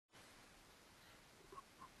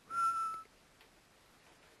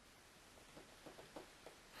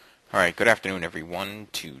Alright, good afternoon everyone.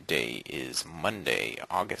 Today is Monday,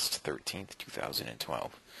 August 13th,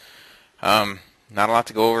 2012. Not a lot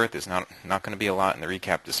to go over. There's not going to be a lot in the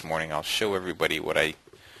recap this morning. I'll show everybody what I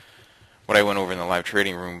went over in the live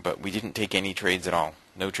trading room, but we didn't take any trades at all.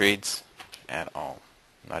 No trades at all.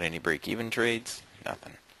 Not any break-even trades,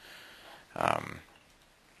 nothing. But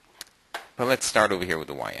let's start over here with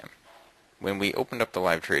the YM. When we opened up the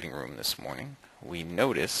live trading room this morning, we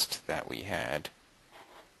noticed that we had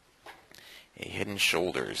a hidden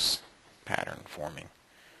shoulders pattern forming.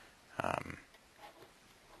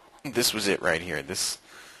 This was it right here. This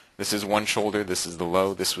is one shoulder, this is the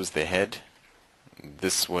low, this was the head,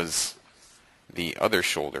 this was the other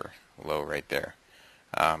shoulder low right there.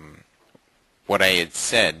 What I had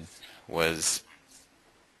said was,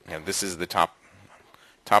 this is the top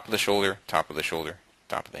of the shoulder, top of the shoulder,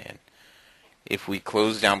 top of the head. If we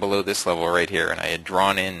close down below this level right here, and I had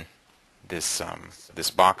drawn in this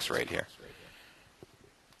box right here,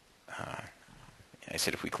 I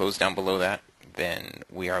said if we close down below that, then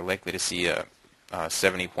we are likely to see a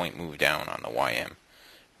 70-point move down on the YM.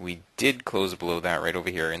 We did close below that right over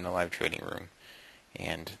here in the live trading room.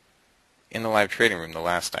 And in the live trading room, the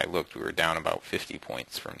last I looked, we were down about 50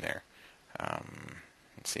 points from there.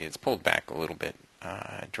 Let's see, it's pulled back a little bit.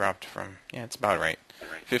 It dropped from, it's about right.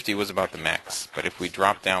 50 was about the max. But if we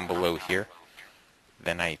drop down below here,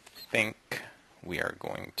 then I think we are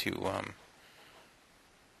going to...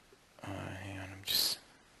 hang on, I'm just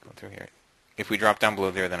going through here. If we drop down below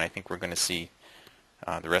there, then I think we're going to see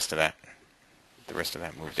the rest of that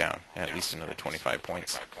move down, at least another 25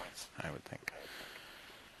 points, I would think.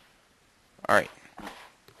 All right,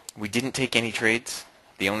 we didn't take any trades.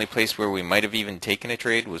 The only place where we might have even taken a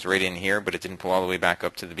trade was right in here, but it didn't pull all the way back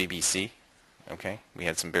up to the BBC. Okay, we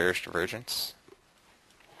had some bearish divergence.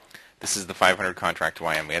 This is the 500 contract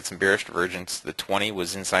YM. We had some bearish divergence. The 20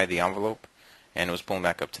 was inside the envelope, and it was pulling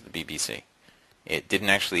back up to the BBC. It didn't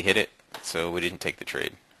actually hit it, so we didn't take the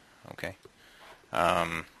trade. Okay.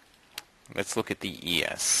 Let's look at the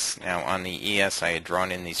ES. Now on the ES, I had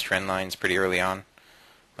drawn in these trend lines pretty early on,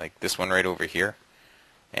 like this one right over here.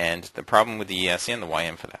 And the problem with the ES and the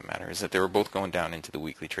YM for that matter is that they were both going down into the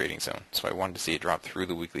weekly trading zone. So I wanted to see it drop through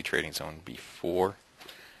the weekly trading zone before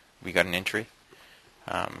we got an entry.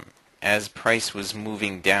 As price was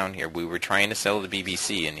moving down here, we were trying to sell the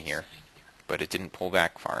BBC in here, but it didn't pull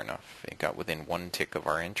back far enough. It got within one tick of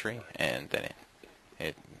our entry, and then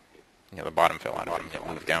the bottom fell out of it. It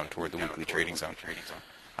moved down toward the weekly trading zone.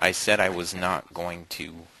 I said I was not going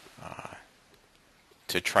to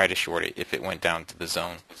try to short it if it went down to the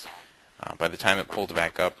zone. By the time it pulled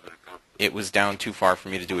back up, it was down too far for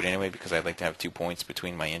me to do it anyway, because I'd like to have 2 points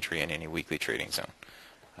between my entry and any weekly trading zone.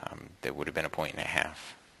 There would have been 1.5 points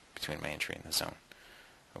between my entry and the zone.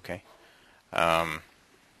 Okay.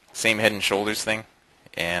 Same head and shoulders thing,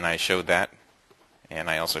 and I showed that, and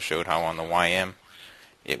I also showed how on the YM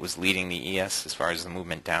it was leading the ES as far as the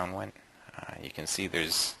movement down went. You can see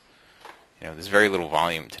there's very little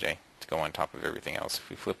volume today to go on top of everything else. If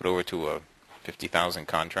we flip it over to a 50,000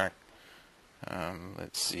 contract,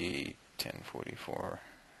 let's see, 1044,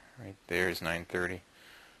 right there is 930.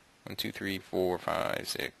 1, 2, 3, 4, 5,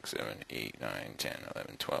 6, 7, 8, 9, 10,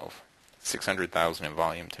 11, 12. 600,000 in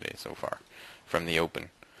volume today so far from the open.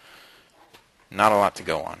 Not a lot to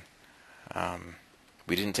go on.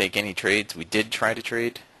 We didn't take any trades. We did try to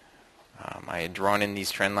trade. I had drawn in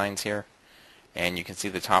these trend lines here, and you can see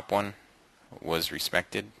the top one was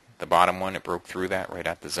respected. The bottom one, it broke through that right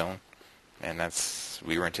at the zone, and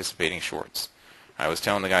we were anticipating shorts. I was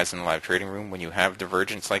telling the guys in the live trading room, when you have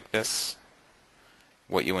divergence like this,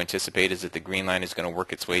 what you anticipate is that the green line is going to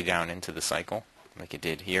work its way down into the cycle, like it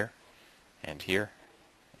did here, and here,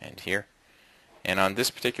 and here. And on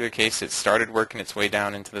this particular case, it started working its way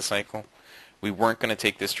down into the cycle. We weren't going to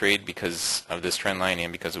take this trade because of this trend line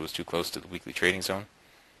and because it was too close to the weekly trading zone.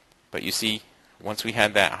 But you see, once we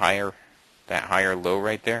had that higher low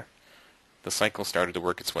right there, the cycle started to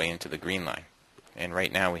work its way into the green line. And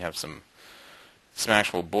right now we have some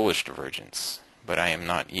actual bullish divergence, but I am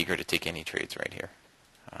not eager to take any trades right here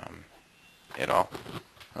at all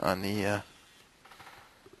on the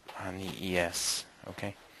ES.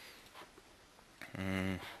 Okay.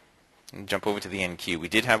 Jump over to the NQ. We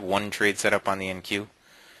did have one trade set up on the NQ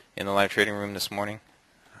in the live trading room this morning.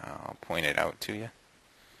 I'll point it out to you.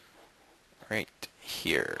 Right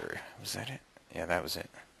here. Was that it? Yeah, that was it.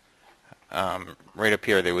 Right up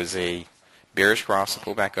here, there was a bearish cross,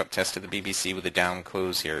 pull back up, tested the BBC with a down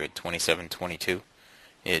close here at 27.22.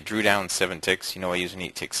 It drew down 7 ticks. I use an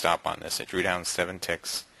 8 tick stop on this. It drew down 7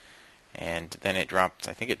 ticks, and then it dropped,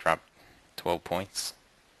 I think it dropped 12 points.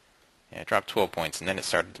 Yeah, it dropped 12 points, and then it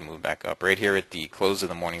started to move back up. Right here at the close of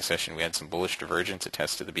the morning session, we had some bullish divergence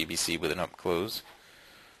attest to the BBC with an up close.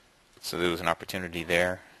 So there was an opportunity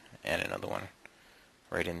there, and another one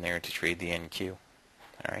right in there to trade the NQ.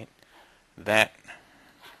 All right, that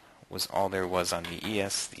was all there was on the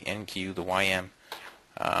ES, the NQ, the YM.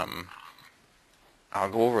 I'll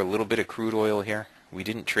go over a little bit of crude oil here. We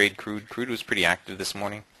didn't trade crude. Crude was pretty active this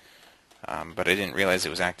morning, but I didn't realize it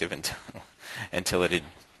was active until it had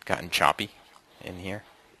gotten choppy in here.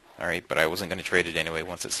 All right, but I wasn't going to trade it anyway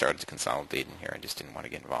once it started to consolidate in here. I just didn't want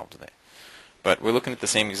to get involved with it. But we're looking at the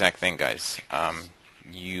same exact thing, guys.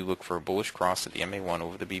 You look for a bullish cross at the MA1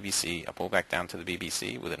 over the BBC, a pull back down to the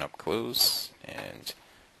BBC with an up close, and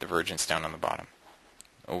divergence down on the bottom.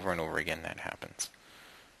 Over and over again that happens.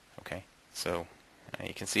 Okay, so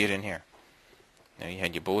you can see it in here. Now you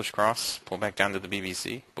had your bullish cross, pull back down to the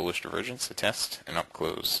BBC, bullish divergence, a test, and up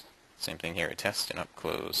close. Same thing here, a test and up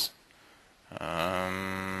close.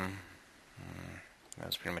 That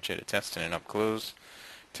was pretty much it, a test and an up close.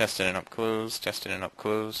 Test and an up close, test and an up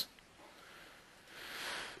close.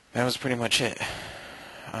 That was pretty much it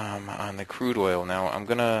on the crude oil. Now I'm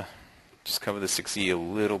going to just cover the 6E a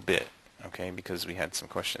little bit, okay, because we had some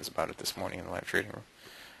questions about it this morning in the live trading room.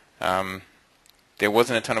 There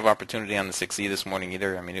wasn't a ton of opportunity on the 6E this morning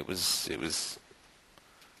either. I mean, it was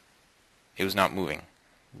not moving,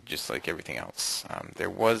 just like everything else. There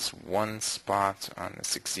was one spot on the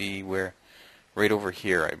 6E where, right over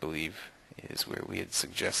here, I believe, is where we had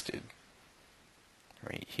suggested,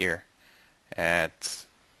 right here, at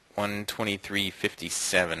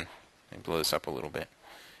 123.57. Let me blow this up a little bit.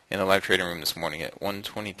 In the live trading room this morning at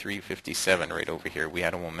 123.57, right over here, we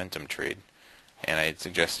had a momentum trade, and I had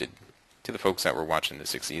suggested to the folks that were watching the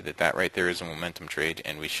 6E that right there is a momentum trade,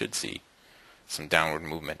 and we should see some downward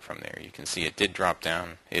movement from there. You can see it did drop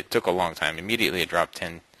down. It took a long time. Immediately it dropped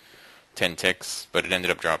 10 ticks, but it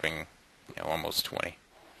ended up dropping almost 20.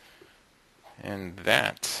 And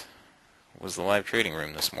that was the live trading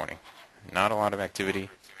room this morning. Not a lot of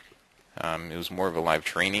activity. It was more of a live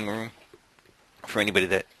training room for anybody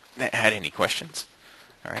that had any questions.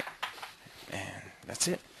 All right, and that's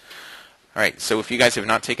it. All right, so if you guys have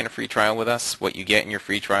not taken a free trial with us, what you get in your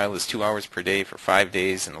free trial is 2 hours per day for 5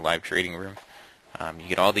 days in the live trading room. You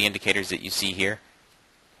get all the indicators that you see here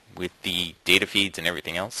with the data feeds and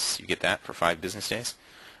everything else. You get that for 5 business days.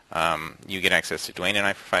 You get access to Dwayne and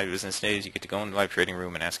I for 5 business days. You get to go in the live trading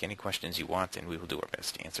room and ask any questions you want, and we will do our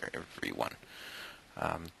best to answer every one.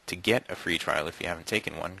 To get a free trial, if you haven't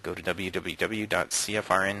taken one, go to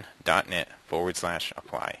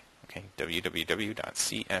www.cfrn.net/apply. Okay,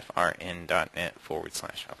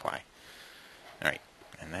 www.cfrn.net/apply. All right,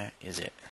 and that is it.